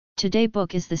Today's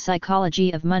book is The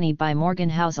Psychology of Money by Morgan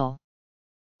Housel.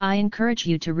 I encourage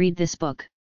you to read this book.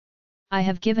 I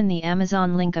have given the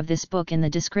Amazon link of this book in the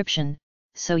description,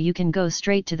 so you can go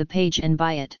straight to the page and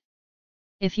buy it.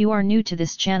 If you are new to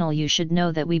this channel, you should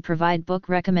know that we provide book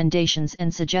recommendations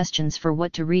and suggestions for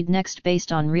what to read next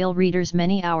based on real readers'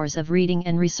 many hours of reading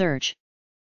and research.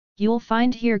 You'll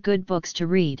find here good books to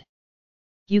read.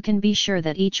 You can be sure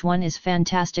that each one is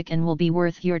fantastic and will be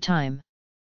worth your time.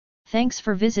 Thanks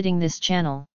for visiting this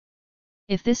channel.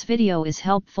 If this video is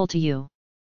helpful to you,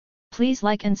 please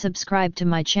like and subscribe to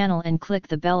my channel and click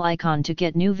the bell icon to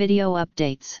get new video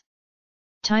updates.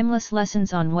 Timeless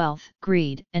lessons on wealth,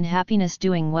 greed, and happiness.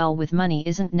 Doing well with money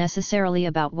isn't necessarily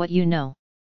about what you know.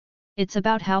 It's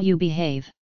about how you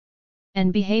behave.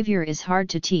 And behavior is hard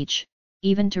to teach,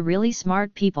 even to really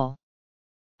smart people.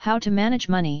 How to manage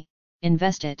money,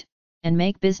 invest it, and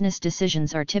make business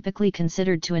decisions are typically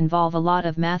considered to involve a lot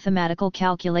of mathematical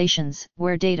calculations,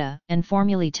 where data and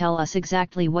formulae tell us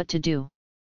exactly what to do.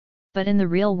 But in the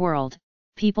real world,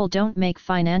 people don't make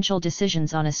financial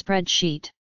decisions on a spreadsheet.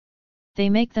 They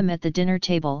make them at the dinner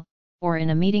table, or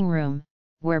in a meeting room,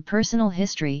 where personal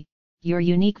history, your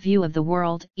unique view of the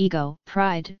world, ego,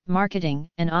 pride, marketing,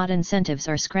 and odd incentives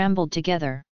are scrambled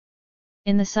together.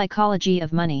 In The Psychology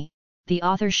of Money, the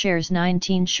author shares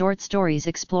 19 short stories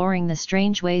exploring the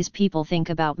strange ways people think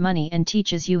about money and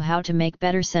teaches you how to make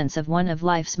better sense of one of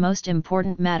life's most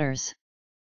important matters.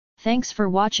 Thanks for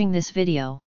watching this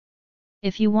video.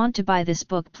 If you want to buy this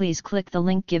book, please click the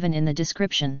link given in the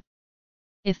description.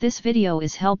 If this video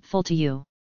is helpful to you,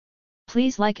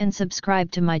 please like and subscribe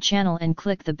to my channel and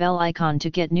click the bell icon to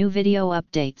get new video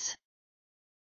updates.